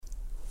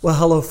Well,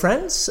 hello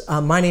friends.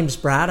 My name's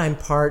Brad. I'm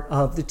part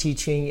of the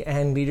teaching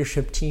and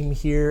leadership team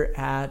here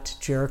at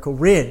Jericho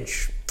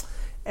Ridge.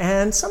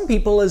 And some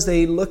people, as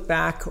they look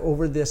back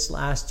over this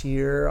last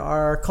year,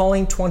 are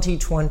calling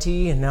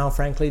 2020, and now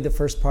frankly the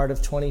first part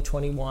of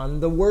 2021,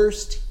 the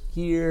worst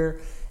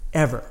year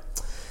ever.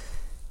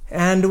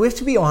 And we have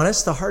to be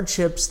honest, the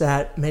hardships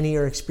that many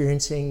are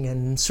experiencing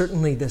and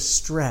certainly the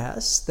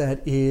stress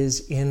that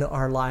is in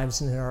our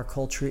lives and in our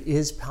culture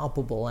is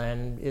palpable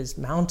and is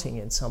mounting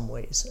in some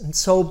ways. And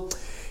so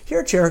here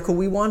at Jericho,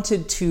 we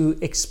wanted to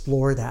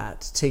explore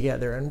that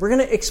together. And we're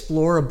going to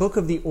explore a book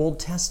of the Old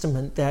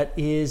Testament that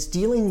is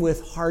dealing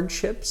with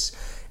hardships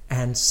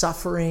and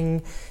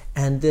suffering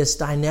and this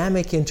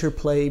dynamic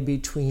interplay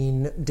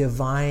between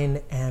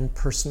divine and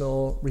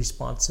personal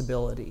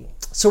responsibility.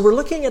 So we're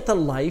looking at the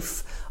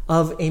life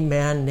of a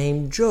man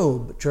named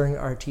Job during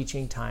our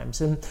teaching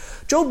times. And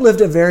Job lived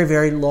a very,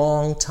 very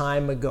long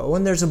time ago,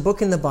 and there's a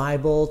book in the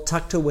Bible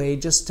tucked away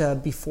just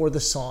before the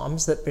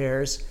Psalms that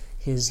bears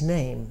his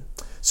name.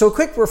 So a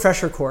quick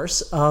refresher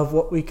course of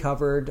what we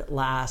covered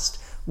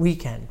last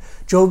weekend.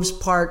 Job's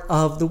part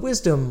of the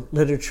wisdom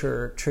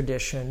literature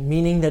tradition,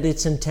 meaning that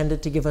it's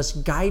intended to give us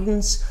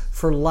guidance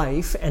for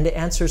life and to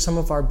answer some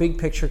of our big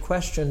picture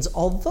questions,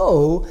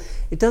 although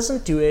it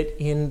doesn't do it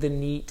in the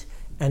neat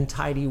and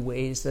tidy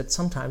ways that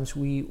sometimes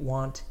we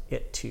want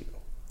it to.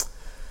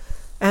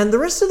 And the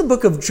rest of the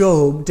book of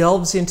Job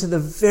delves into the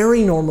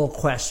very normal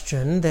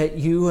question that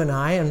you and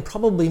I, and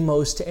probably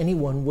most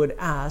anyone, would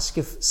ask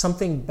if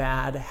something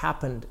bad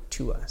happened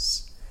to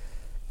us.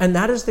 And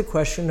that is the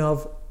question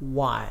of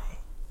why.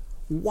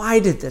 Why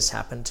did this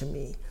happen to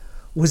me?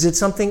 Was it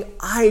something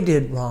I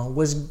did wrong?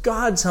 Was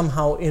God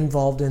somehow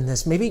involved in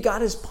this? Maybe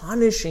God is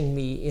punishing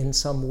me in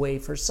some way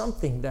for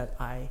something that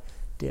I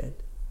did.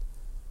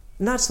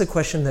 And that's the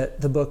question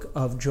that the book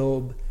of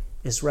Job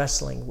is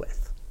wrestling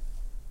with.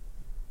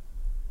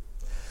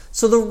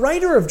 So the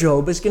writer of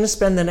Job is going to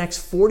spend the next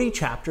 40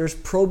 chapters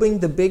probing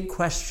the big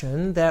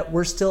question that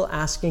we're still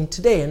asking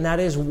today, and that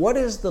is, what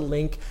is the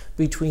link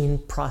between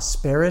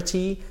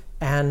prosperity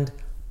and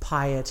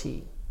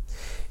piety?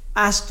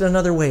 Asked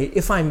another way,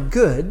 if I'm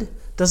good,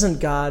 doesn't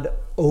God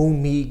owe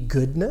me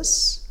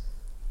goodness?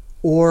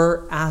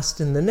 Or asked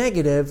in the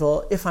negative,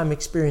 well, if I'm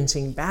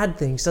experiencing bad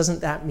things,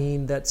 doesn't that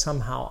mean that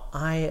somehow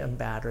I am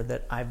bad or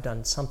that I've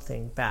done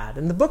something bad?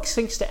 And the book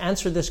seeks to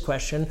answer this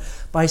question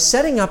by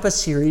setting up a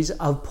series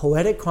of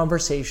poetic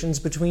conversations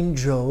between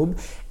Job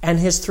and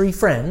his three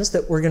friends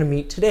that we're going to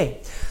meet today.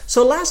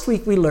 So last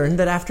week we learned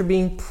that after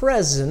being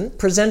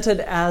presented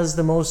as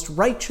the most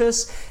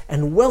righteous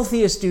and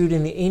wealthiest dude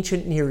in the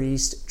ancient Near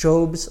East,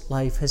 Job's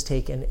life has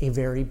taken a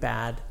very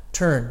bad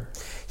turn.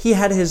 He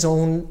had his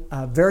own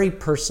very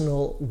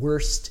personal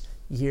worst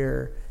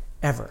year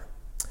ever.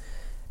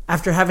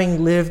 After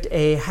having lived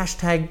a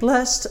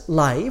 #blessed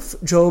life,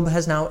 Job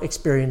has now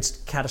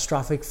experienced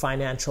catastrophic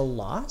financial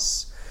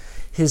loss.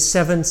 His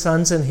 7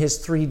 sons and his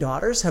 3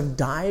 daughters have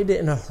died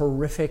in a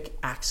horrific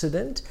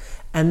accident,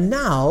 and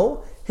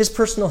now his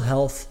personal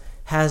health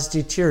has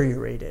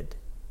deteriorated.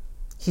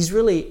 He's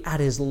really at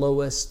his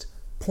lowest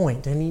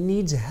point, and he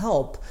needs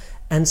help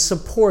and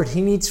support. He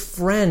needs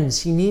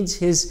friends. He needs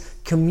his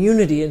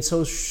community. And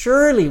so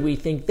surely we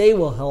think they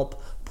will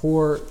help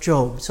poor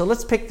Job. So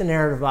let's pick the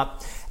narrative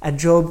up at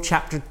Job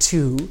chapter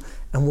 2,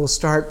 and we'll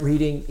start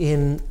reading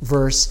in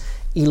verse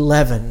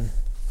 11.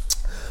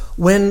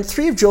 When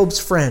 3 of Job's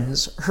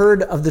friends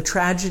heard of the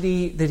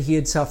tragedy that he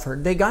had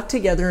suffered, they got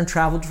together and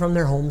traveled from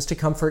their homes to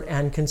comfort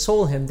and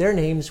console him. Their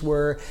names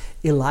were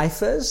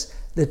Eliphaz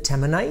the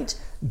Temanite,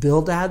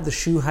 Bildad the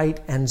Shuhite,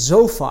 and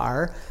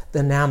Zophar the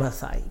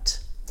Naamathite.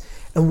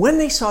 And when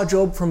they saw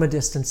Job from a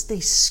distance,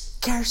 they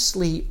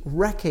scarcely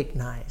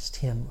recognized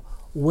him.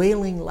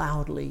 Wailing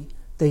loudly,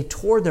 they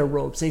tore their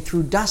robes. They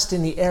threw dust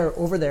in the air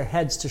over their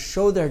heads to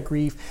show their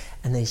grief,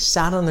 and they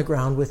sat on the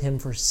ground with him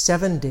for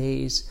 7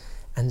 days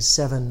and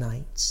 7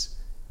 nights.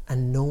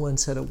 And no one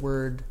said a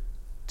word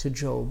to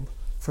Job,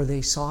 for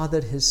they saw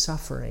that his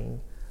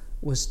suffering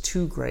was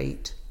too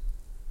great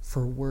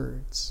for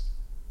words.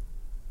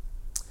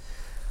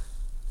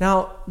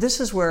 Now,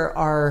 this is where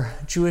our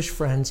Jewish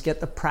friends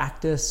get the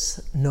practice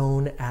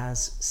known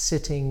as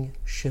sitting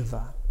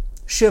Shiva.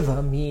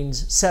 Shiva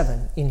means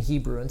 7 in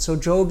Hebrew, and so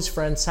Job's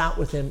friends sat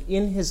with him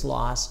in his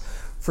loss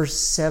for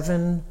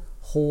 7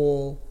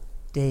 whole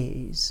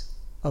days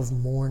of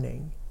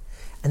mourning.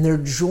 And they're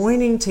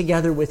joining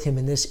together with him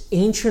in this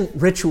ancient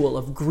ritual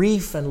of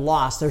grief and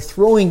loss. They're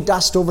throwing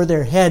dust over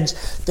their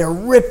heads. They're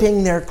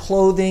ripping their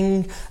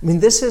clothing. I mean,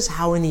 this is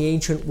how in the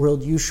ancient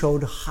world you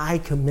showed high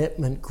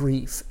commitment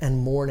grief and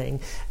mourning,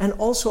 and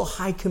also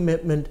high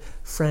commitment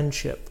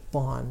friendship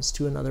bonds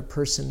to another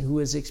person who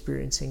is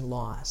experiencing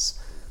loss.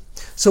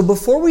 So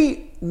before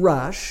we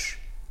rush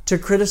to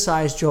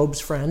criticize Job's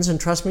friends, and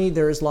trust me,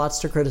 there is lots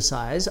to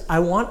criticize, I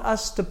want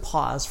us to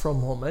pause for a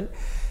moment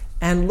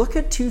and look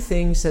at 2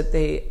 things that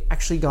they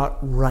actually got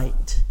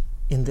right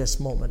in this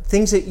moment.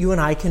 Things that you and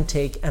I can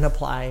take and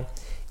apply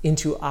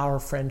into our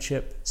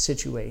friendship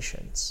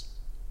situations.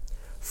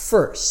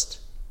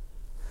 First,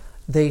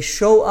 they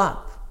show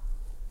up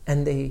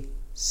and they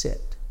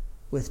sit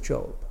with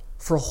Job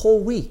for a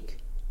whole week.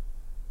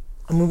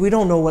 I mean, we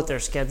don't know what their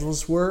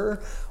schedules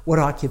were, what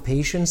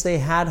occupations they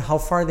had, how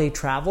far they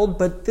traveled,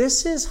 but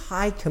this is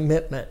high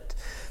commitment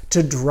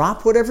to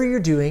drop whatever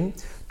you're doing,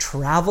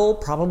 travel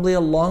probably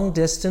a long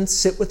distance,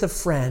 sit with a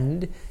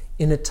friend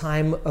in a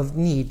time of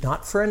need,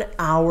 not for an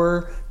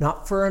hour,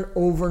 not for an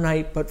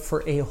overnight, but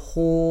for a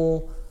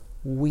whole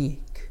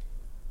week.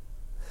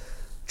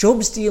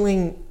 Job's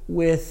dealing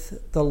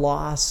with the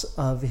loss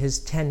of his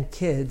 10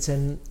 kids,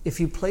 and if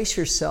you place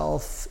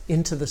yourself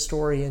into the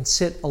story and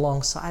sit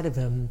alongside of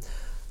him,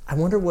 I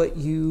wonder what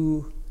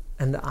you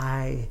and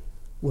I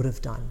would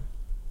have done.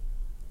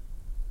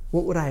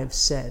 What would I have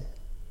said?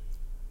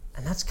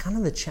 And that's kind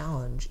of the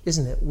challenge,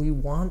 isn't it? We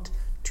want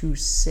to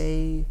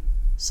say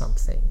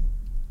something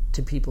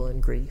to people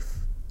in grief.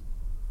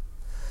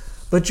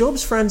 But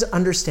Job's friends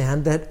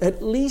understand that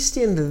at least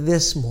in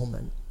this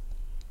moment,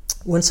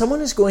 when someone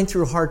is going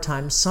through hard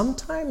times,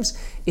 sometimes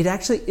it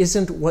actually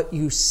isn't what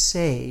you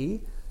say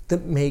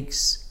that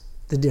makes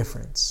the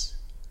difference.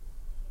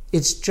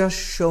 It's just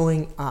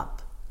showing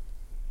up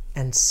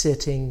and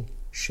sitting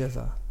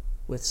Shiva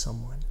with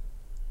someone,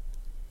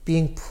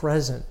 being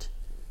present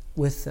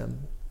with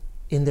them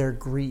in their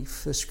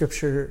grief. The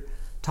scripture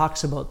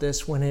talks about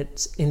this when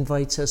it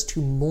invites us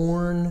to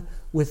mourn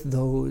with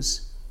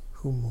those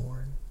who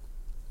mourn.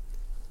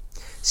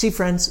 See,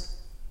 friends,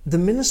 the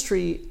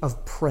ministry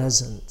of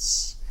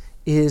presence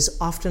is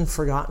often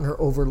forgotten or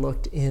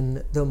overlooked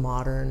in the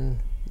modern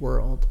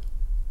world.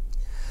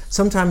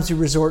 Sometimes we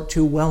resort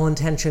to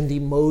well-intentioned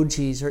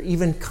emojis or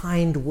even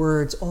kind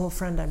words. Oh,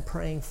 friend, I'm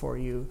praying for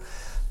you.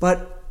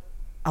 But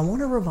I want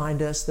to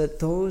remind us that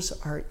those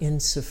are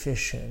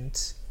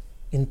insufficient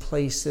in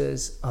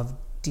places of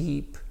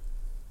deep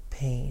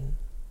pain.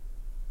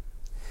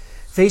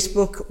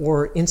 Facebook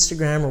or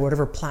Instagram or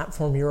whatever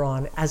platform you're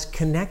on, as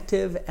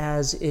connective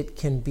as it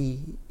can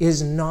be,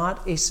 is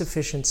not a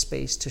sufficient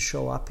space to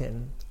show up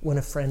in when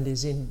a friend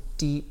is in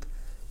deep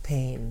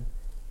pain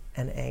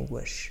and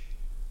anguish.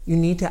 You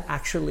need to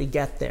actually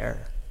get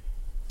there,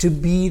 to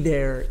be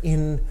there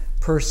in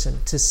person,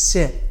 to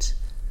sit,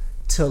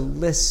 to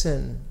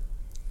listen,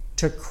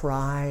 to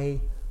cry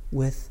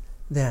with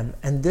them.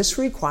 And this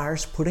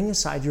requires putting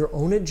aside your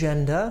own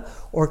agenda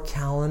or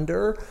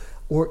calendar,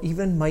 or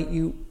even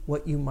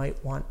what you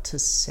might want to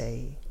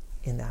say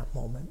in that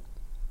moment.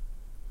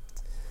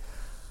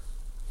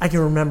 I can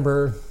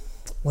remember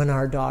when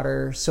our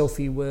daughter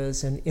Sophie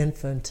was an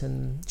infant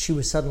and she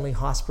was suddenly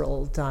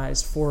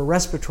hospitalized for a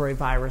respiratory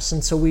virus.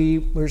 And so we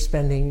were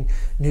spending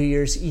New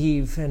Year's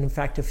Eve and in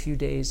fact a few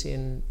days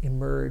in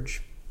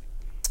Emerge.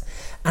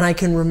 And I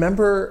can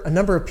remember a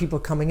number of people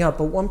coming up,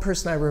 but one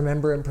person I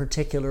remember in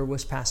particular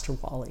was Pastor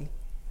Wally.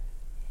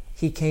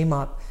 He came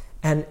up,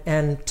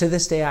 and to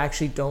this day I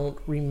actually don't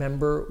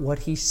remember what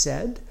he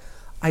said.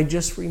 I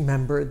just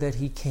remember that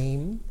he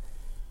came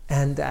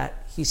and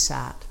that he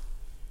sat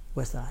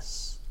with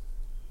us.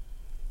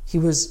 He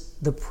was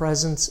the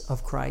presence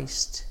of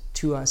Christ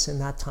to us in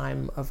that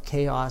time of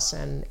chaos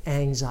and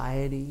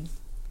anxiety,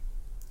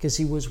 because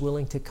he was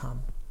willing to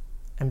come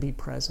and be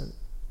present.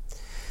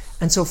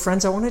 And so,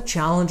 friends, I want to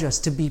challenge us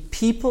to be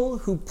people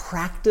who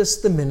practice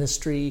the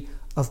ministry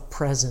of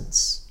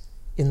presence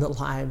in the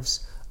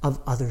lives of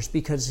others,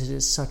 because it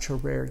is such a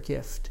rare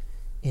gift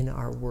in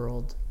our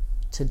world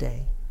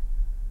today.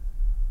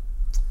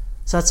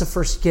 So that's the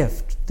first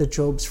gift that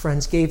Job's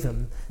friends gave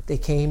him. They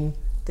came,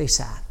 they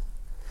sat.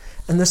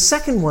 And the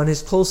second one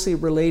is closely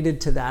related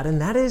to that, and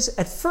that is,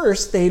 at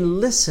first, they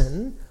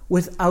listen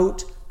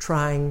without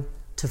trying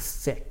to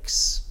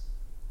fix.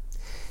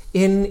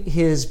 In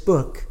his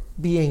book,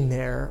 Being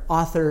There,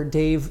 author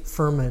Dave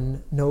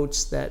Furman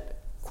notes that,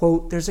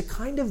 quote, there's a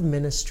kind of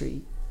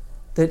ministry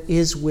that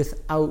is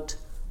without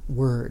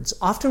words.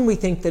 Often we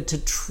think that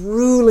to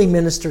truly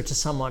minister to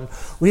someone,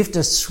 we have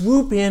to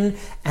swoop in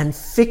and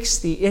fix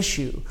the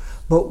issue.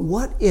 But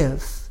what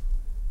if,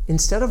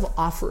 instead of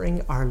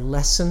offering our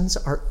lessons,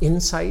 our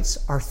insights,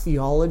 our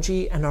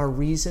theology, and our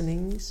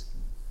reasonings,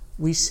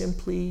 we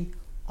simply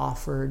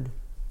offered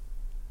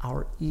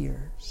our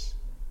ears?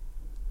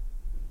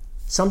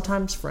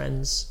 Sometimes,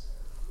 friends,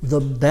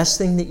 the best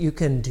thing that you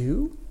can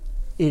do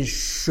is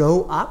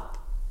show up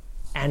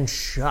and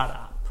shut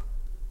up.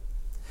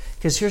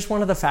 Because here's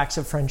one of the facts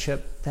of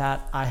friendship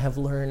that I have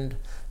learned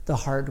the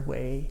hard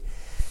way.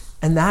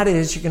 And that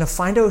is, you're going to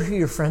find out who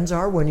your friends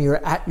are when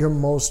you're at your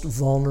most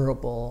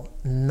vulnerable,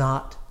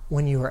 not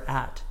when you are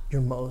at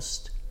your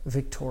most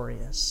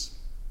victorious.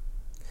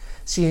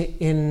 See,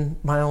 in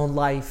my own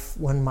life,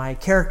 when my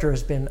character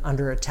has been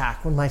under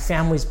attack, when my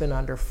family's been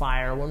under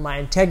fire, when my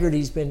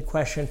integrity's been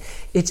questioned,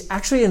 it's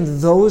actually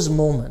in those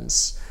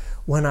moments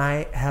when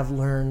I have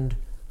learned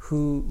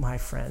who my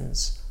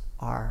friends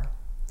are.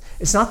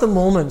 It's not the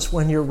moments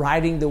when you're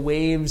riding the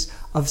waves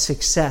of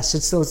success.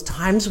 It's those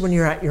times when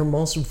you're at your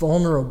most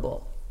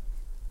vulnerable.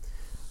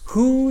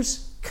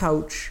 Whose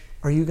couch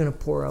are you going to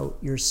pour out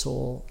your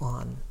soul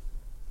on?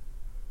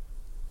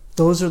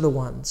 Those are the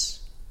ones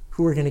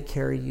who are going to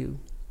carry you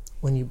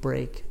when you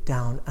break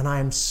down. And I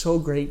am so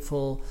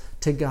grateful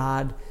to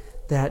God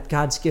that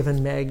God's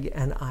given Meg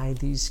and I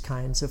these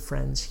kinds of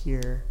friends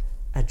here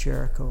at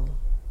Jericho.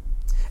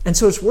 And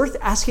so it's worth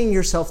asking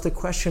yourself the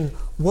question,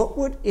 what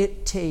would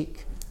it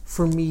take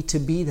for me to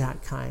be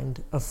that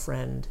kind of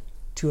friend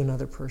to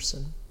another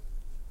person?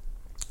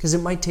 Because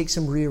it might take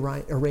some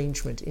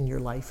rearrangement in your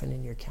life and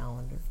in your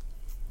calendar.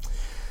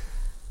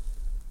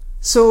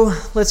 So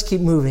let's keep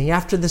moving.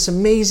 After this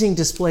amazing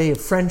display of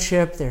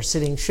friendship, they're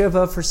sitting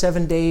Shiva for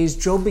 7 days.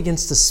 Job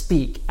begins to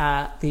speak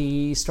at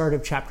the start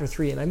of chapter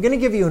 3. And I'm going to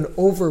give you an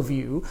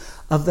overview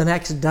of the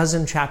next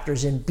dozen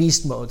chapters in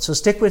beast mode. So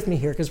stick with me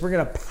here because we're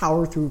going to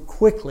power through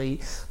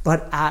quickly,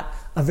 but at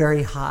a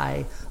very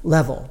high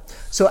level.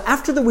 So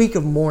after the week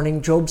of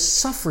mourning, Job's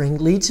suffering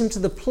leads him to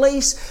the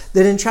place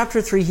that in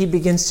chapter 3 he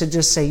begins to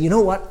just say, you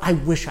know what? I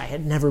wish I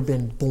had never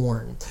been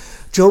born.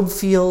 Job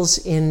feels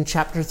in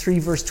chapter 3,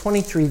 verse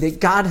 23, that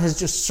God has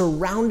just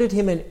surrounded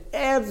him in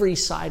every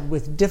side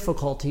with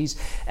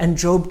difficulties, and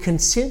Job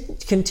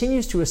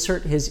continues to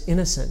assert his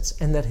innocence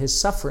and that his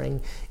suffering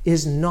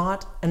is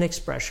not an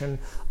expression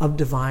of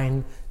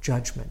divine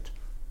judgment.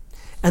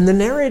 And the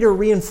narrator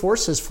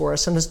reinforces for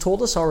us and has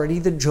told us already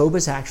that Job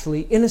is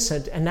actually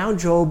innocent, and now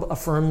Job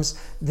affirms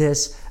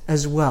this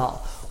as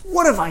well.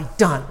 What have I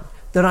done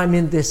that I'm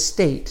in this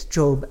state?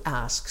 Job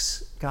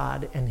asks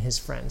God and his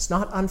friends.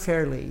 Not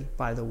unfairly,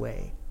 by the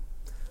way.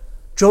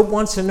 Job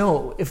wants to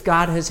know if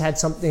God has had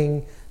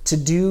something to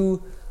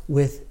do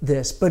with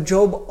this. But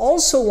Job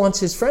also wants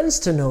his friends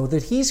to know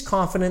that he's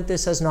confident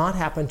this has not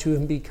happened to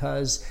him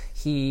because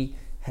he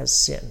has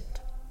sinned.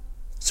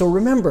 So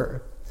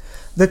remember,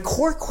 the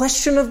core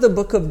question of the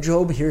book of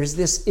Job here is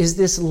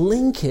this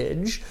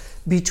linkage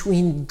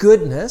between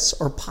goodness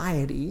or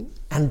piety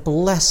and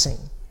blessing.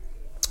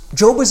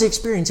 Job was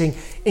experiencing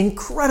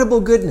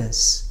incredible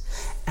goodness,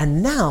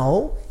 and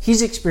now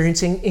he's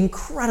experiencing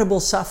incredible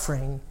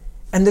suffering.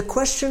 And the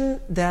question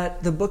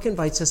that the book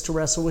invites us to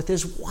wrestle with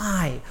is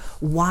why?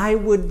 Why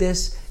would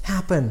this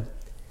happen?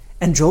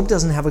 And Job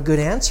doesn't have a good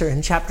answer.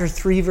 In chapter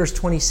 3, verse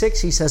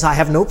 26, he says, I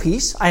have no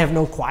peace, I have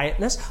no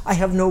quietness, I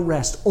have no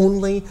rest,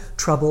 only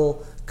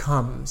trouble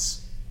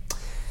comes.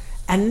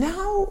 And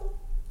now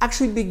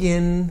actually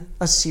begin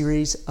a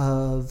series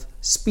of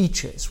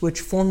speeches which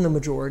form the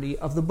majority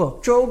of the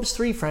book. Job's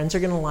 3 friends are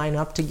going to line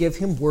up to give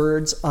him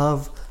words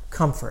of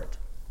comfort.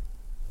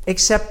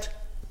 Except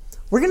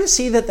we're going to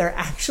see that they're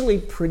actually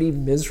pretty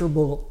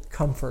miserable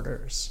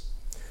comforters.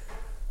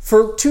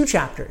 For 2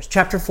 chapters,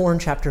 chapter 4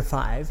 and chapter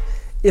 5,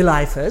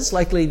 Eliphaz,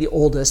 likely the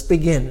oldest,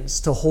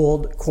 begins to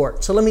hold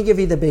court. So let me give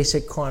you the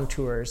basic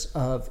contours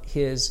of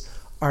his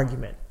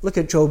argument. Look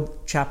at Job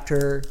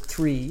chapter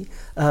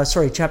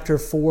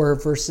 4,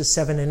 verses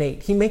 7 and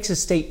 8. He makes a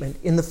statement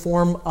in the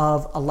form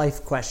of a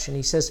life question.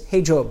 He says,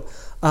 hey Job,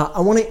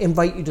 I want to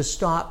invite you to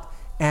stop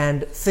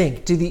and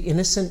think, do the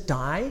innocent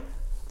die?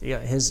 Yeah,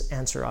 his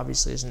answer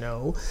obviously is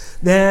no.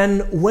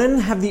 Then when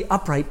have the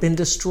upright been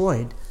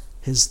destroyed?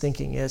 His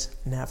thinking is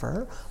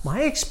never.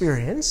 My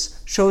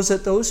experience shows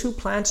that those who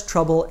plant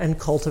trouble and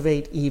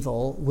cultivate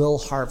evil will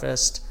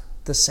harvest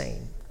the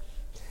same.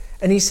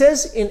 And he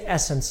says, in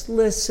essence,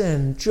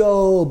 listen,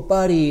 Job,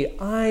 buddy,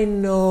 I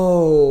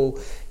know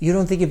you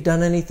don't think you've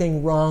done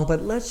anything wrong,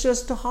 but let's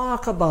just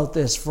talk about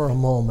this for a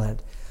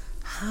moment.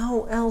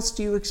 How else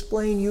do you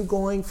explain you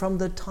going from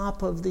the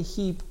top of the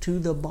heap to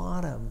the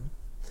bottom?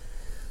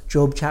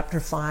 Job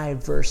chapter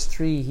 5, verse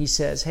 3, he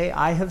says, hey,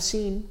 I have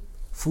seen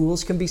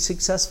fools can be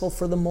successful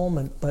for the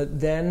moment,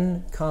 but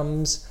then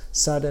comes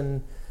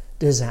sudden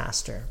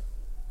disaster.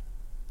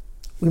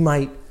 We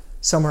might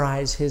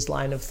summarize his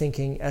line of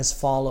thinking as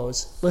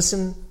follows.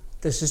 Listen,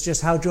 this is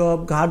just how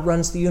God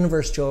runs the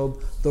universe,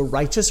 Job. The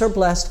righteous are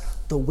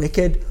blessed, the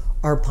wicked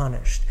are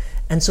punished.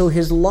 And so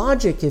his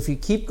logic, if you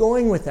keep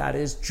going with that,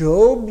 is,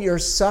 Job, your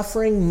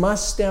suffering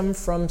must stem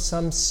from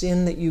some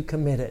sin that you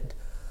committed.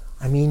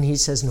 I mean, he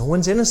says, no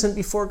one's innocent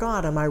before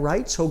God, am I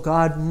right? So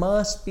God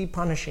must be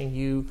punishing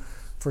you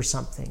for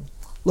something.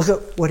 Look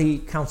at what he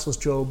counsels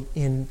Job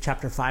in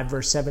chapter 5,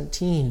 verse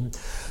 17.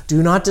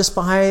 Do not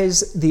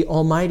despise the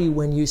Almighty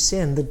when you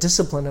sin, the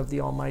discipline of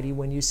the Almighty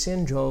when you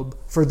sin, Job.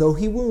 For though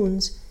he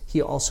wounds,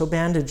 he also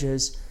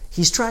bandages.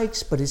 He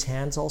strikes, but his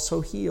hands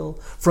also heal.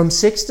 From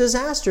 6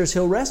 disasters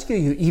he'll rescue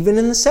you. Even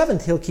in the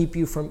 7th, he'll keep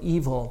you from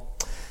evil.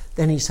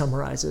 Then he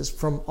summarizes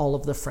from all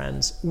of the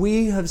friends.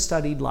 We have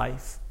studied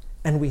life,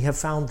 and we have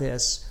found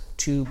this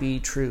to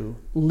be true.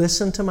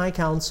 Listen to my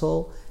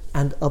counsel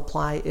and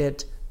apply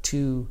it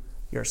to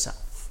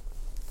yourself.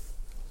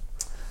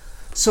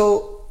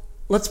 So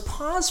let's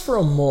pause for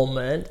a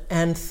moment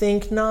and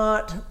think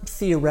not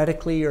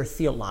theoretically or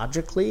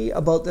theologically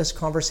about this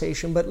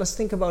conversation, but let's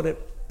think about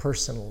it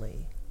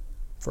personally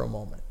for a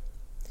moment.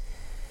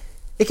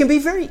 It can be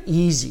very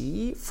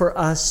easy for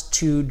us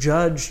to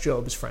judge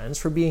Job's friends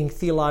for being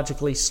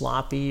theologically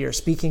sloppy or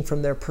speaking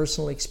from their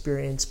personal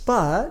experience,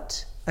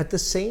 but at the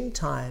same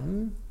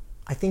time,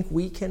 I think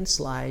we can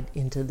slide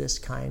into this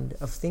kind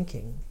of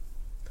thinking.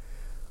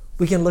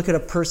 We can look at a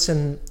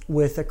person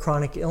with a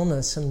chronic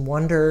illness and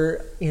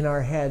wonder in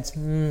our heads,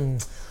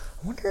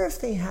 I wonder if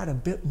they had a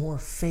bit more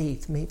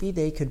faith. Maybe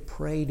they could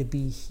pray to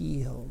be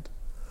healed.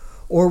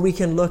 Or we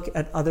can look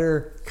at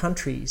other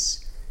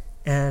countries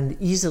and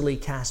easily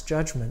cast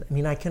judgment. I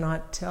mean, I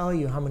cannot tell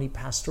you how many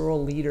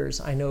pastoral leaders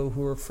I know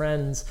who are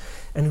friends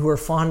and who are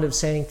fond of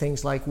saying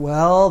things like,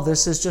 well,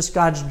 this is just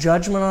God's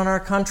judgment on our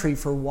country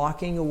for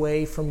walking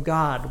away from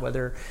God,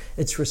 whether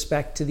it's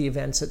respect to the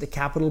events at the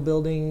Capitol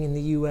building in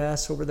the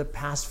U.S. over the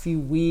past few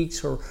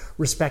weeks, or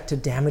respect to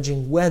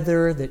damaging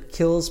weather that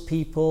kills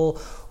people,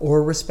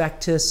 or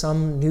respect to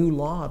some new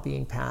law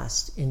being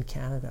passed in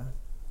Canada.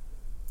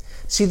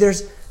 See,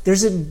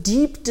 there's a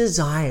deep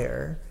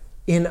desire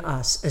in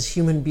us as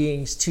human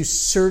beings to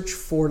search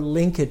for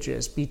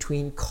linkages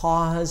between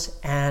cause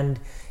and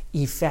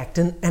effect.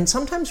 And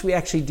sometimes we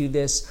actually do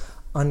this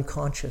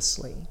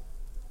unconsciously.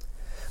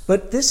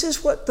 But this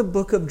is what the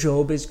book of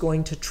Job is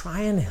going to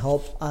try and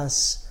help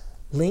us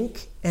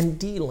link and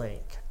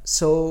de-link.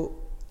 So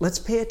let's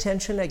pay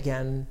attention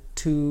again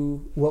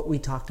to what we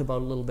talked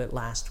about a little bit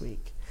last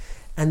week.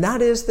 And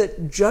that is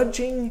that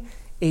judging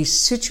a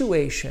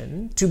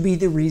situation to be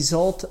the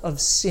result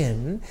of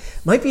sin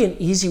might be an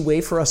easy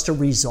way for us to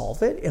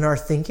resolve it in our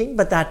thinking,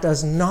 but that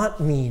does not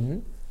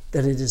mean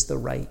that it is the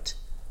right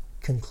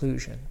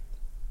conclusion.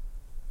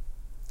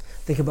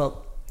 Think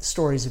about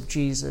stories of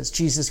Jesus.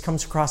 Jesus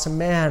comes across a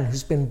man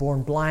who's been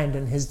born blind,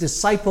 and his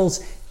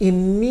disciples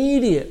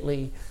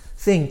immediately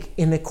think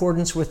in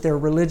accordance with their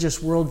religious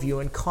worldview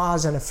and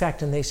cause and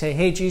effect, and they say,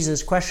 hey,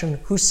 Jesus, question,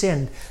 who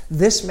sinned,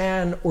 this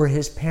man or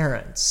his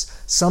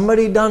parents?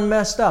 Somebody done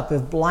messed up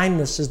if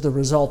blindness is the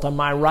result. Am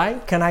I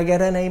right? Can I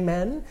get an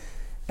amen?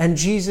 And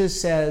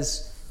Jesus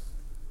says,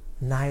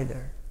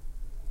 neither.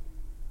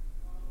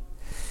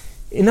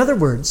 In other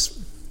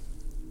words,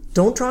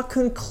 don't draw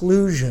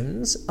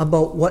conclusions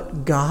about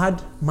what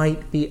God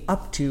might be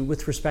up to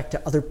with respect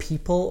to other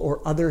people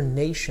or other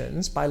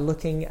nations by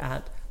looking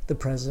at the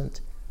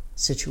present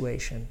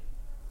situation.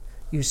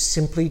 You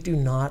simply do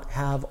not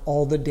have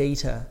all the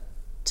data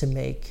to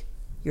make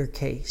your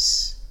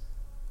case.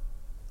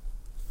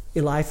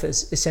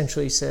 Eliphaz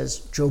essentially says,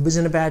 Job is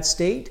in a bad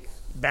state.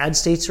 Bad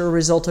states are a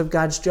result of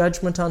God's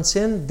judgment on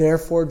sin.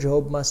 Therefore,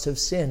 Job must have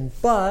sinned.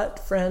 But,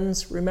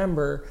 friends,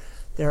 remember,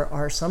 there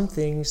are some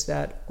things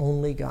that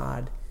only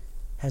God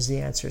has the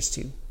answers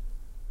to,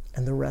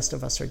 and the rest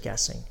of us are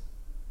guessing.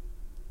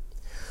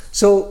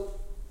 So,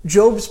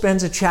 Job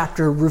spends a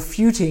chapter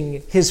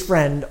refuting his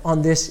friend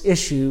on this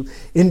issue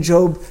in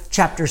Job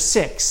chapter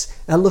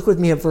 6. Now look with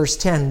me at verse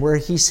 10, where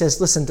he says,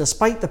 listen,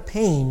 despite the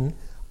pain,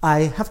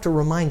 I have to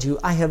remind you,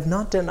 I have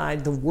not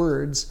denied the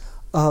words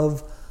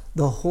of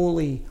the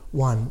Holy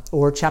One.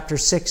 Or chapter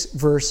 6,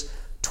 verse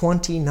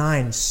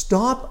 29.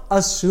 Stop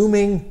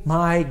assuming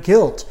my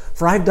guilt,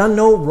 for I've done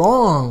no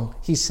wrong,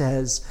 he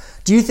says.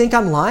 Do you think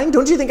I'm lying?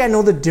 Don't you think I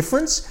know the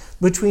difference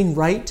between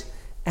right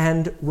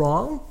and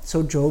wrong?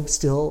 So Job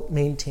still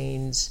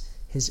maintains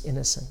his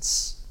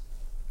innocence.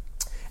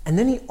 And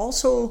then he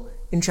also,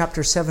 in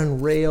chapter 7,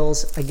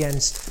 rails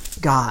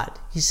against God.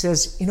 He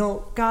says,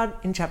 God,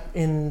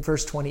 in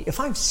verse 20, if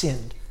I've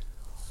sinned,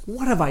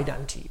 what have I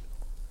done to you,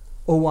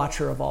 O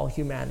watcher of all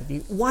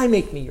humanity? Why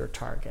make me your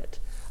target?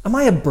 Am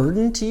I a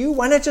burden to you?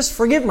 Why not just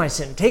forgive my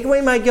sin? Take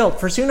away my guilt,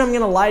 for soon I'm going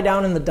to lie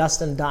down in the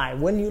dust and die.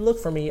 When you look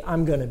for me,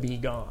 I'm going to be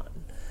gone.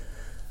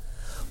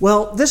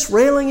 Well, this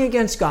railing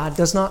against God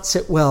does not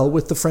sit well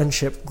with the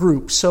friendship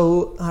group.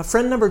 So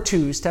friend number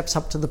 2 steps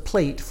up to the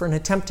plate for an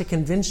attempt to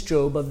convince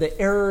Job of the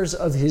errors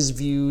of his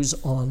views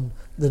on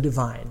the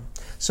divine.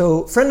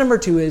 So friend number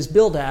 2 is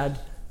Bildad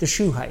the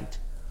Shuhite.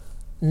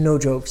 No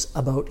jokes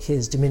about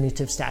his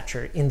diminutive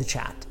stature in the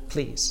chat,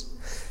 please.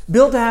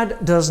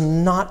 Bildad does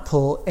not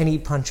pull any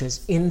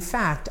punches. In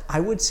fact,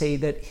 I would say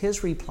that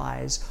his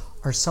replies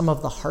are some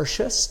of the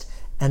harshest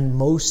and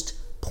most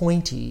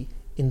pointy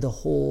in the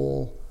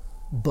whole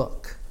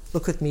book.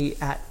 Look with me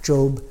at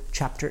Job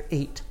chapter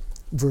 8,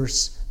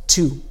 verse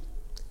 2.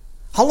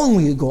 How long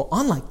will you go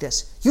on like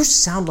this? You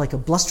sound like a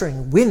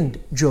blustering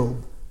wind,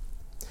 Job.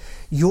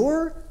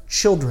 Your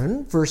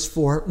children, verse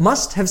 4,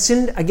 must have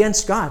sinned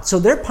against God, so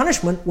their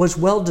punishment was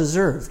well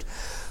deserved.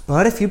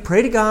 But if you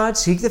pray to God,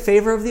 seek the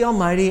favor of the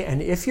Almighty, and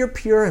if you're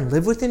pure and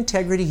live with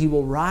integrity, He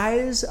will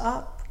rise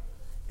up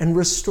and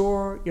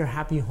restore your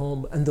happy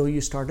home. And though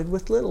you started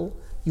with little,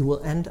 you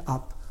will end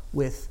up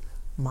with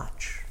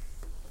much.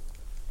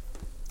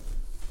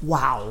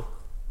 Wow.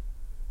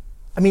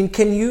 I mean,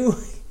 can you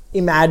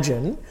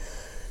imagine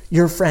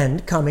your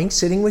friend coming,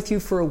 sitting with you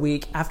for a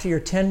week after your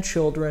 10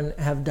 children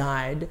have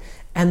died,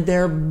 and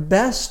their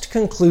best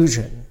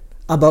conclusion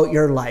about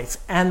your life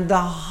and the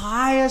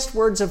highest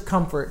words of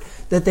comfort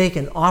that they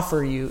can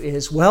offer you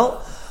is,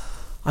 well,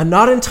 I'm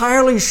not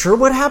entirely sure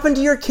what happened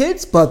to your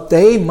kids, but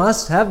they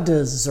must have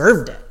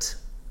deserved it.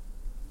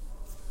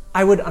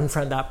 I would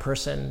unfriend that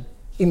person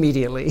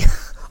immediately.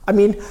 I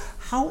mean,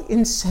 how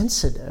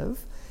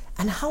insensitive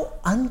and how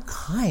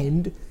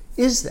unkind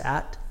is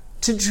that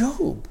to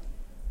Job?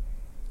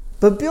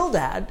 But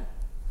Bildad,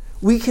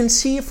 we can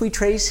see if we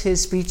trace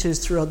his speeches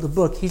throughout the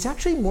book, he's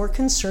actually more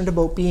concerned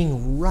about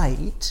being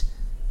right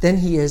than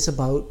he is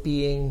about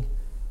being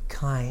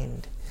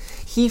kind.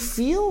 he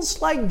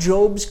feels like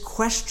Job's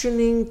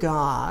questioning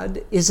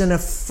God is an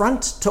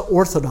affront to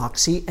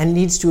orthodoxy and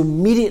needs to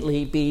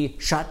immediately be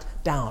shut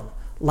down,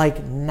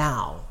 like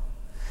now.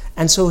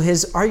 And so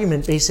his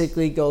argument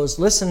basically goes,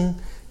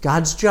 listen,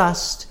 God's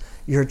just.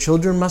 Your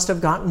children must have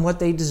gotten what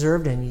they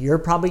deserved, and you're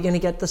probably going to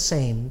get the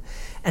same.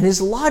 And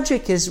his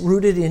logic is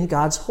rooted in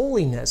God's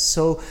holiness.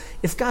 So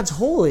if God's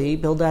holy,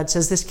 Bildad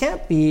says, this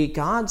can't be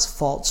God's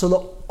fault. So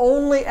the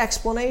only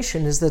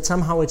explanation is that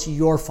somehow it's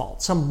your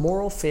fault, some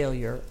moral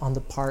failure on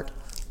the part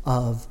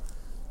of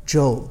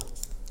Job.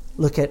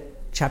 Look at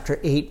chapter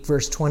 8,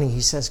 verse 20.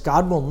 He says,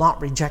 God will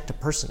not reject a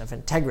person of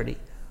integrity,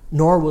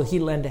 nor will he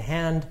lend a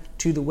hand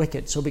to the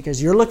wicked. So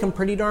because you're looking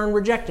pretty darn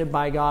rejected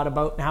by God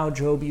about now,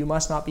 Job, you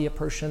must not be a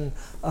person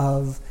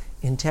of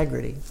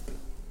integrity.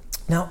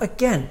 Now,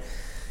 again,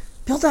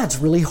 Bildad's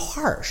really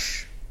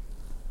harsh,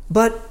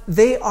 but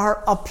they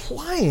are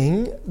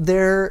applying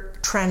their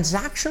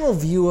transactional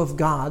view of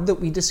God that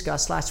we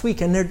discussed last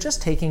week, and they're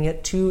just taking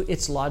it to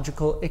its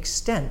logical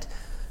extent.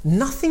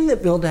 Nothing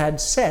that Bildad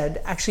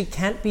said actually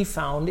can't be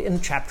found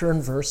in chapter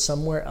and verse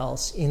somewhere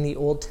else in the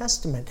Old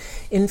Testament.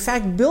 In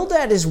fact,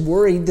 Bildad is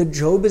worried that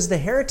Job is the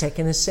heretic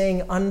and is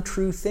saying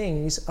untrue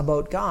things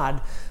about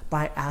God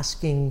by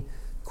asking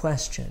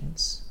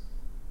questions.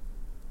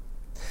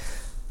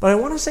 But I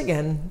want us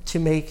again to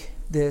make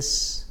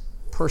this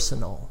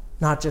personal,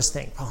 not just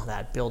think, oh,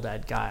 that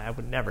Bildad guy, I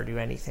would never do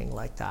anything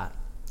like that.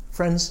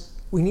 Friends,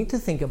 we need to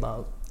think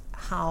about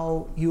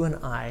how you and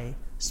I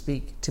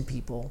speak to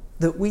people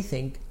that we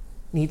think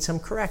need some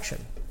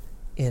correction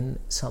in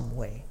some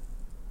way.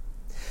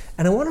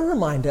 And I want to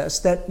remind us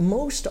that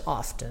most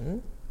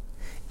often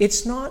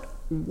it's not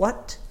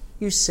what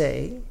you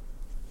say,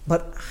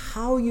 but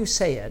how you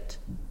say it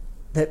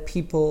that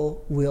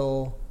people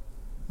will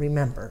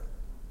remember.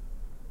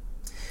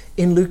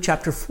 In Luke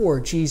chapter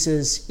 4,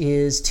 Jesus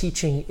is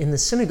teaching in the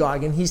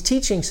synagogue, and he's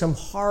teaching some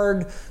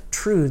hard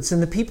truths,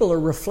 and the people are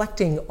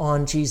reflecting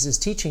on Jesus'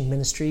 teaching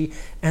ministry.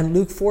 And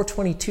Luke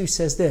 4:22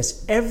 says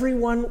this,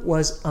 everyone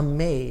was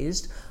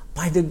amazed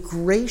by the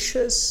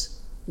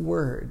gracious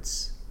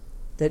words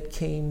that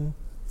came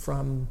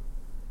from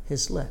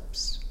his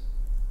lips.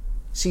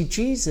 See,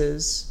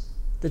 Jesus,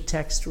 the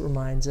text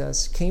reminds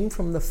us, came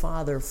from the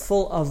Father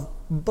full of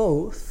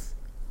both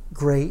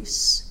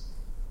grace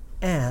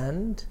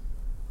and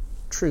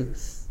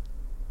truth.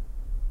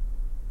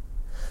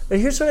 But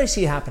here's what I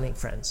see happening,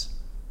 friends.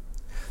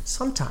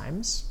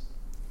 Sometimes,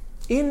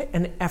 in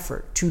an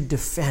effort to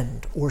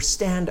defend or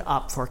stand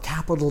up for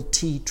capital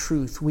T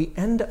truth, we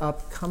end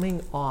up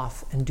coming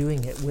off and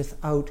doing it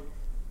without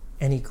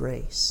any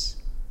grace,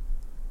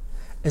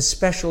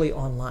 especially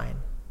online.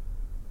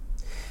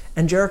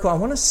 And Jericho, I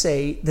want to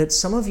say that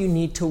some of you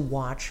need to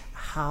watch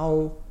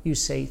how you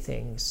say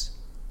things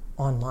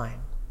online.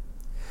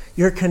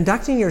 You're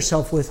conducting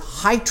yourself with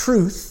high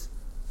truth,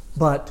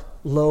 but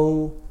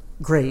low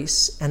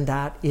grace, and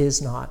that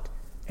is not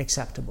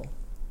acceptable.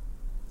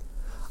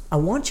 I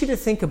want you to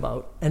think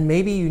about, and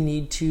maybe you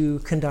need to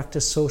conduct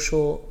a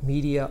social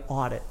media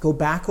audit. Go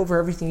back over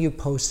everything you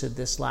posted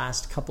this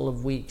last couple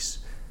of weeks,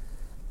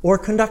 or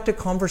conduct a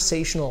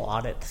conversational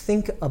audit.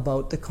 Think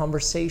about the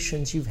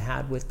conversations you've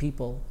had with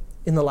people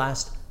in the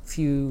last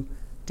few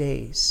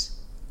days.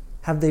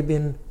 Have they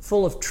been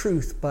full of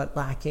truth but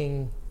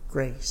lacking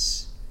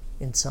grace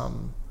in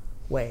some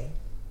way?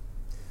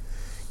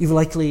 You've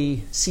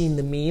likely seen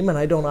the meme, and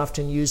I don't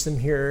often use them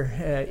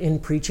here in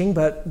preaching,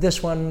 but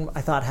this one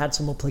I thought had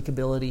some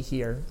applicability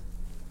here.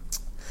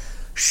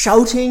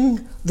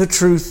 Shouting the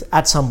truth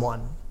at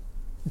someone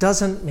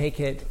doesn't make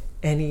it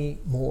any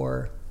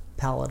more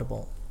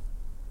palatable.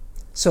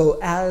 So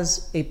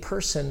as a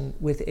person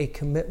with a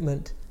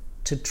commitment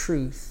to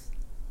truth,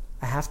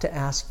 I have to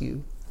ask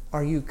you,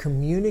 are you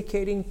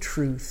communicating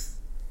truth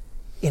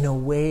in a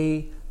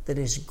way that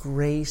is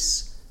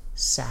grace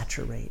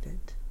saturated?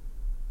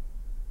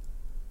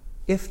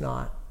 If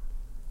not,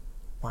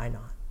 why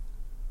not?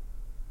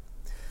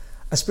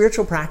 A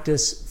spiritual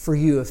practice for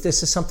you, if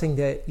this is something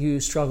that you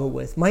struggle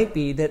with, might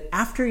be that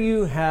after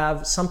you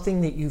have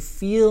something that you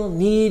feel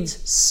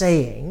needs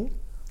saying,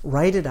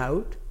 write it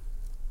out,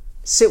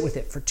 sit with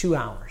it for 2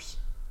 hours.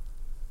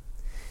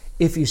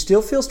 If you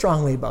still feel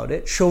strongly about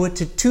it, show it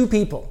to 2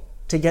 people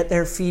to get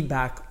their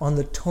feedback on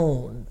the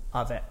tone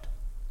of it.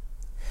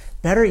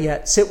 Better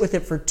yet, sit with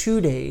it for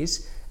 2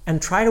 days and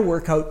try to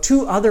work out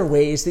 2 other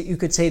ways that you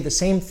could say the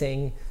same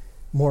thing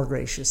more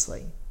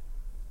graciously.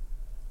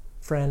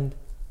 Friend,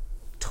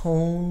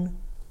 tone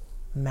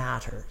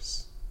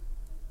matters.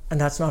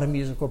 And that's not a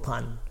musical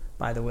pun,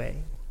 by the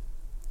way.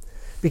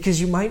 Because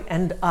you might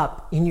end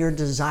up, in your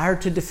desire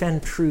to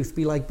defend truth,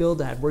 be like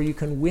Bildad, where you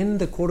can win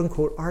the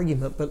quote-unquote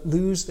argument, but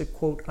lose the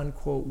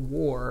quote-unquote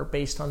war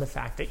based on the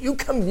fact that you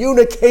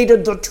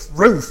communicated the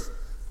truth,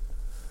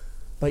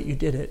 but you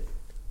did it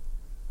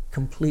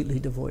completely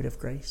devoid of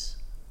grace.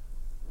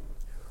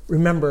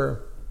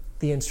 Remember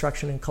the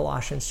instruction in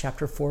Colossians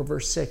chapter 4,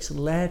 verse 6.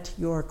 Let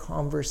your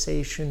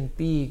conversation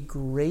be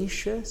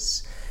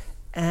gracious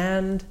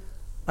and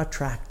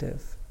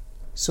attractive,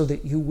 so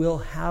that you will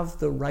have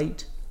the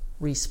right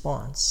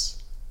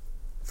response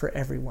for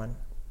everyone.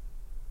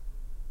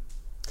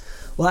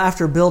 Well,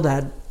 after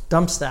Bildad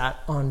dumps that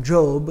on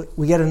Job,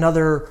 we get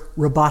another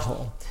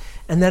rebuttal.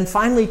 And then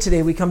finally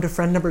today we come to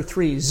friend number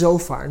 3,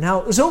 Zophar.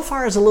 Now,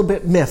 Zophar is a little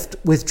bit miffed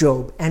with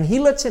Job, and he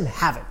lets him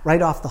have it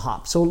right off the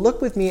hop. So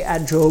look with me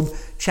at Job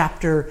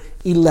chapter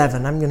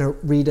 11. I'm going to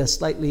read a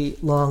slightly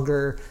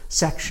longer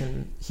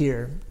section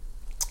here.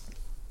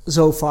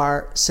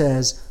 Zophar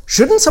says,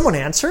 "Shouldn't someone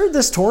answer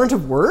this torrent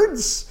of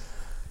words?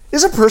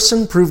 Is a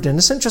person proved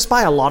innocent just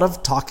by a lot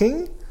of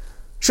talking?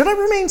 Should I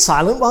remain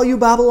silent while you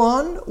babble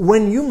on?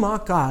 When you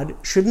mock God,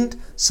 shouldn't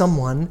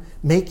someone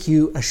make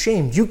you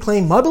ashamed? You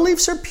claim my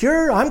beliefs are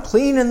pure, I'm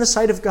clean in the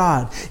sight of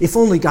God. If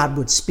only God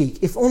would speak.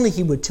 If only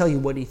he would tell you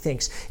what he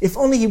thinks. If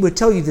only he would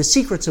tell you the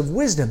secrets of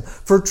wisdom.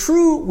 For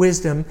true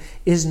wisdom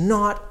is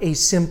not a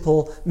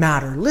simple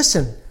matter.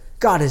 Listen,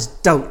 God is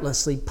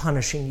doubtlessly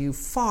punishing you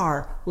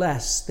far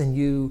less than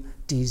you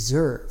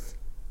deserve.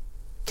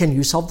 Can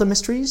you solve the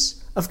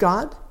mysteries of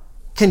God?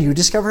 Can you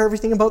discover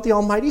everything about the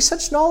Almighty?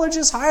 Such knowledge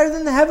is higher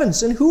than the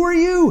heavens. And who are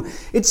you?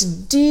 It's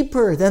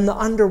deeper than the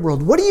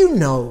underworld. What do you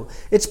know?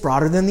 It's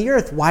broader than the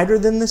earth, wider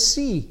than the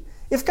sea.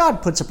 If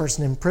God puts a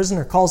person in prison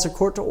or calls a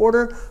court to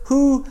order,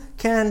 who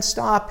can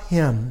stop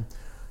him?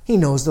 He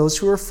knows those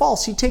who are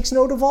false. He takes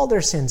note of all their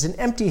sins. An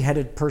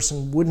empty-headed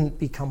person wouldn't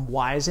become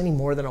wise any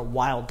more than a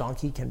wild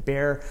donkey can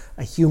bear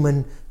a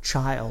human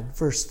child.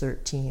 Verse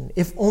 13.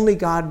 If only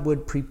God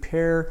would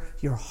prepare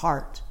your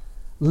heart.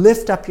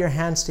 Lift up your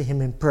hands to him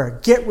in prayer.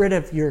 Get rid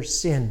of your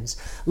sins.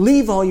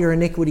 Leave all your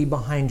iniquity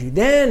behind you.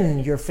 Then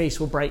your face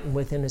will brighten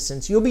with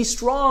innocence. You'll be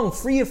strong,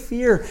 free of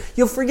fear.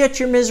 You'll forget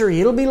your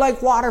misery. It'll be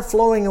like water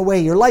flowing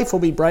away. Your life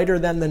will be brighter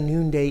than the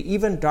noonday.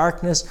 Even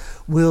darkness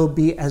will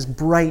be as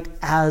bright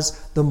as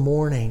the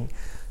morning.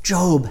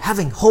 Job,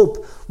 having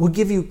hope, will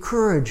give you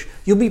courage.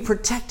 You'll be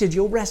protected.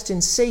 You'll rest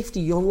in safety.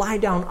 You'll lie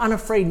down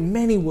unafraid.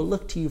 Many will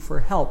look to you for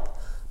help.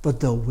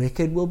 But the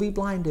wicked will be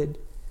blinded.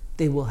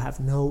 They will have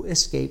no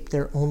escape.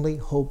 Their only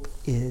hope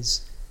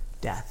is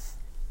death.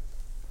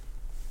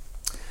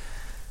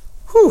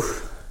 Whew,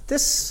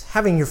 this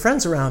having your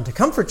friends around to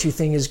comfort you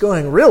thing is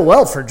going real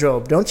well for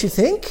Job, don't you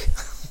think?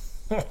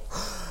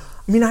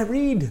 I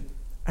read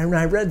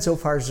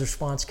Zophar's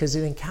response because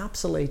it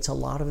encapsulates a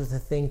lot of the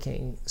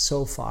thinking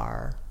so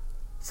far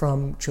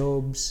from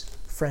Job's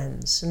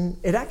friends. And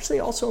it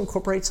actually also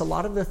incorporates a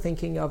lot of the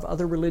thinking of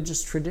other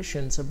religious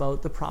traditions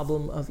about the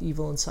problem of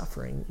evil and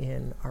suffering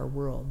in our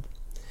world.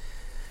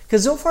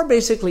 Because Zophar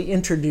basically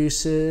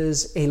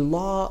introduces a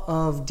law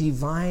of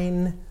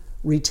divine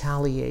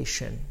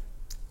retaliation.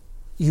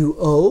 You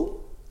owe,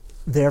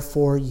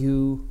 therefore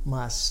you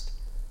must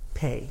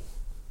pay.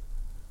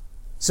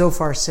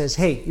 Zophar says,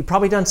 hey, you've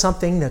probably done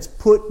something that's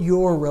put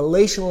your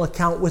relational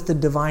account with the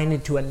divine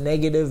into a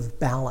negative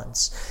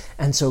balance.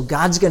 And so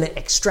God's going to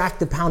extract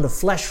the pound of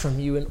flesh from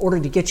you in order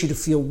to get you to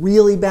feel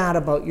really bad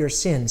about your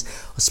sins.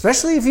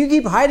 Especially if you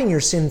keep hiding your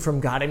sin from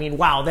God.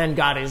 Then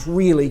God is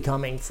really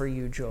coming for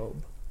you,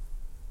 Job.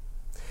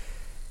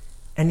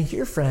 And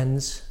here,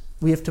 friends,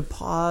 we have to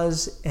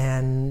pause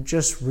and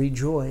just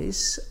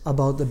rejoice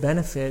about the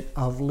benefit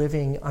of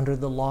living under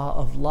the law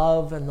of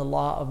love and the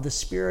law of the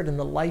Spirit and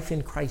the life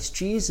in Christ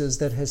Jesus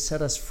that has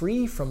set us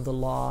free from the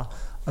law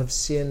of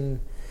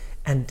sin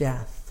and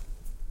death.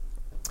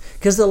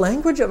 Because the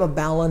language of a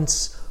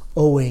balance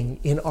owing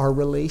in our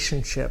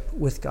relationship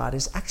with God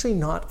is actually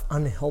not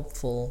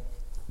unhelpful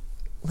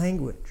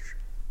language.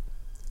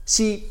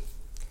 See,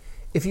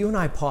 if you and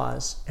I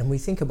pause and we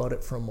think about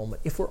it for a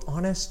moment, if we're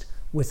honest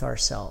with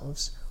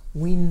ourselves,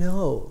 we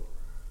know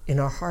in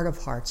our heart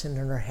of hearts and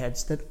in our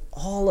heads that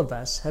all of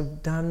us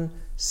have done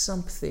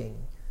something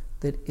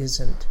that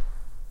isn't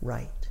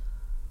right.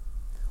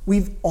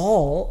 We've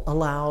all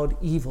allowed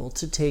evil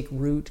to take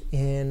root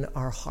in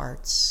our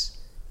hearts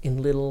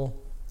in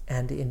little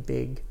and in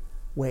big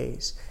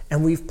ways.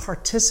 And we've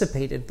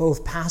participated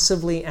both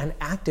passively and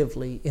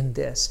actively in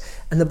this.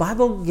 And the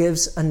Bible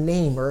gives a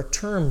name or a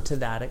term to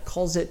that. It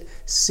calls it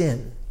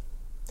sin.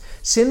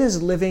 Sin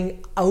is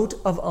living out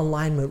of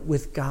alignment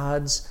with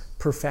God's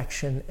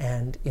perfection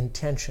and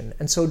intention.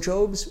 And so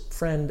Job's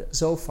friend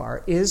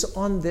Zophar is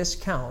on this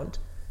count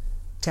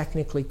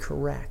technically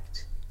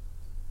correct.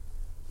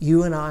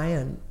 You and I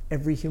and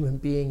every human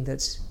being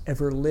that's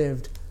ever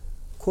lived,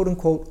 quote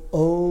unquote,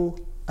 owe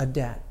a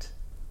debt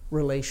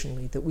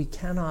relationally that we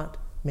cannot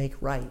make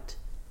right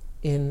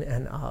in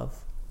and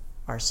of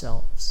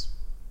ourselves.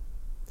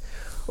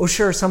 Oh,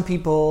 sure, some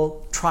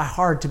people try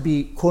hard to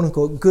be,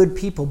 quote-unquote, good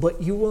people,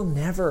 but you will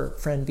never,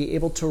 friend, be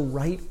able to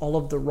right all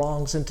of the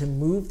wrongs and to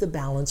move the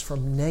balance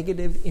from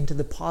negative into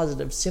the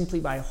positive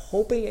simply by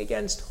hoping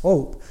against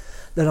hope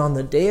that on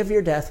the day of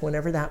your death,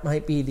 whenever that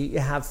might be, that you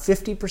have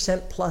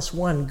 50% plus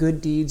one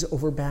good deeds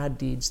over bad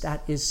deeds.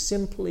 That is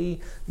simply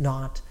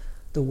not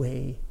the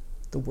way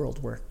the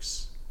world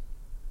works.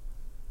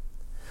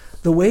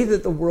 The way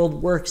that the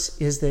world works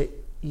is that,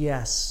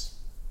 yes,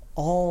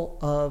 all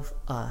of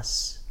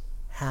us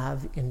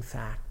have in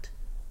fact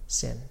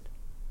sinned.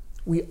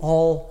 We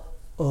all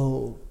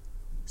owe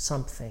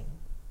something.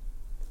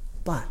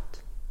 But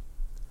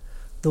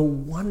The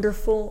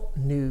wonderful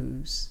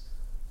news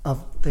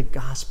of the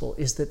gospel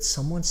is that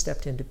someone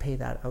stepped in to pay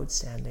that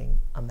outstanding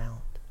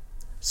amount.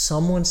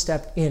 Someone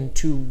stepped in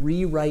to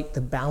rewrite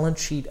the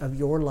balance sheet of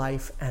your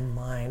life and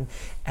mine,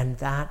 and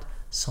that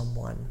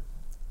someone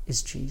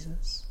is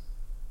Jesus.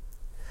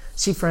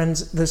 See,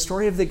 friends, the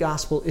story of the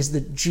gospel is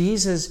that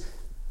Jesus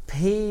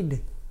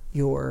paid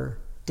your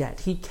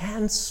debt. He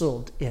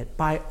canceled it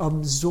by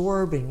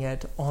absorbing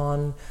it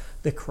on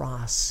the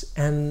cross.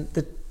 And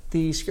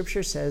the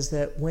scripture says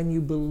that when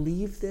you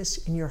believe this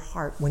in your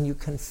heart, when you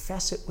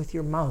confess it with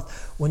your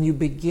mouth, when you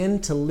begin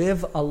to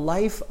live a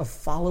life of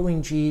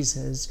following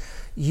Jesus,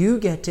 you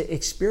get to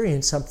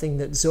experience something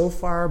that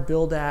Zophar,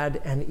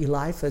 Bildad, and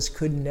Eliphaz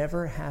could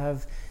never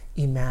have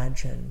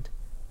imagined.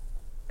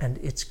 And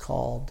it's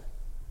called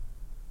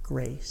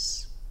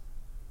grace.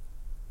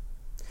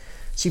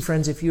 See,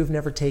 friends, if you have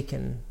never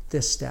taken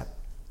this step,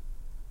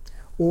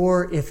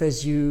 or if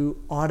as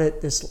you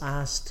audit this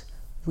last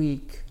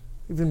week,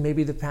 even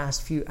maybe the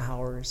past few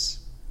hours,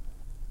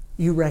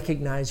 you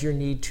recognize your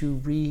need to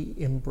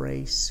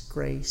re-embrace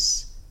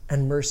grace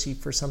and mercy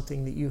for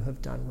something that you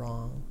have done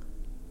wrong,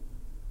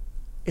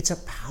 it's a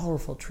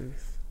powerful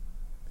truth.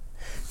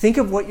 Think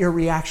of what your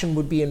reaction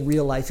would be in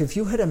real life if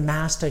you had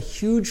amassed a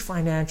huge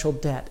financial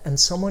debt and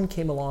someone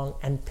came along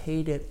and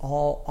paid it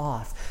all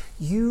off.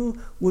 You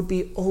would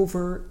be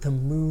over the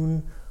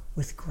moon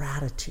with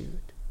gratitude.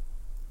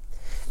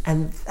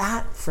 And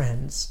that,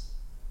 friends,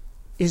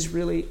 is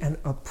really an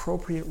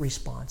appropriate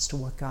response to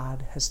what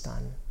God has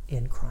done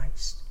in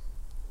Christ.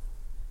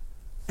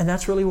 And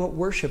that's really what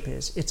worship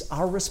is. It's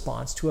our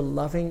response to a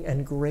loving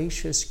and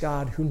gracious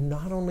God who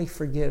not only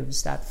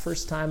forgives that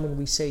first time when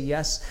we say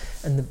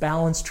yes and the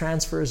balance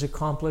transfer is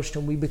accomplished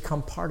and we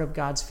become part of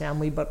God's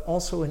family, but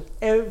also in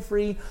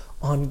every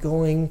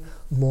ongoing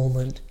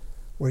moment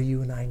where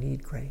you and I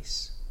need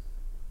grace.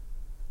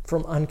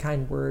 From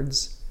unkind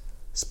words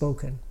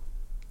spoken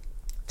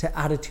to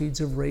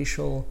attitudes of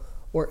racial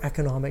or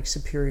economic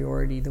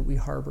superiority that we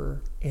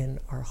harbor in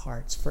our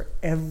hearts. For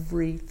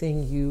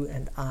everything you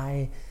and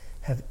I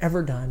have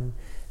ever done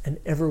and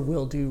ever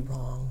will do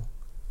wrong,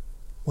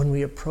 when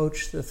we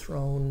approach the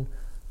throne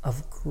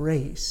of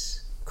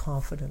grace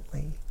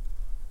confidently,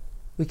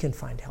 we can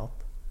find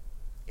help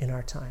in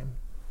our time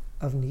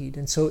of need.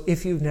 And so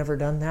if you've never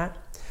done that,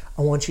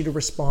 I want you to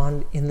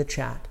respond in the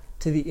chat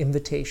to the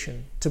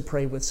invitation to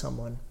pray with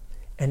someone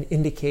and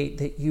indicate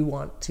that you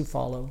want to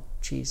follow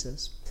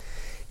Jesus.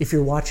 If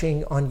you're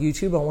watching on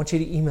YouTube, I want you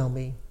to email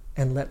me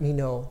and let me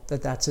know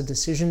that that's a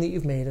decision that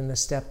you've made and a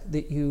step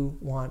that you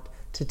want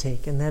to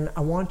take. And then I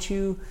want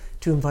you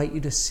to invite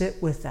you to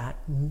sit with that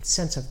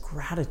sense of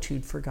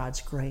gratitude for God's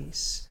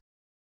grace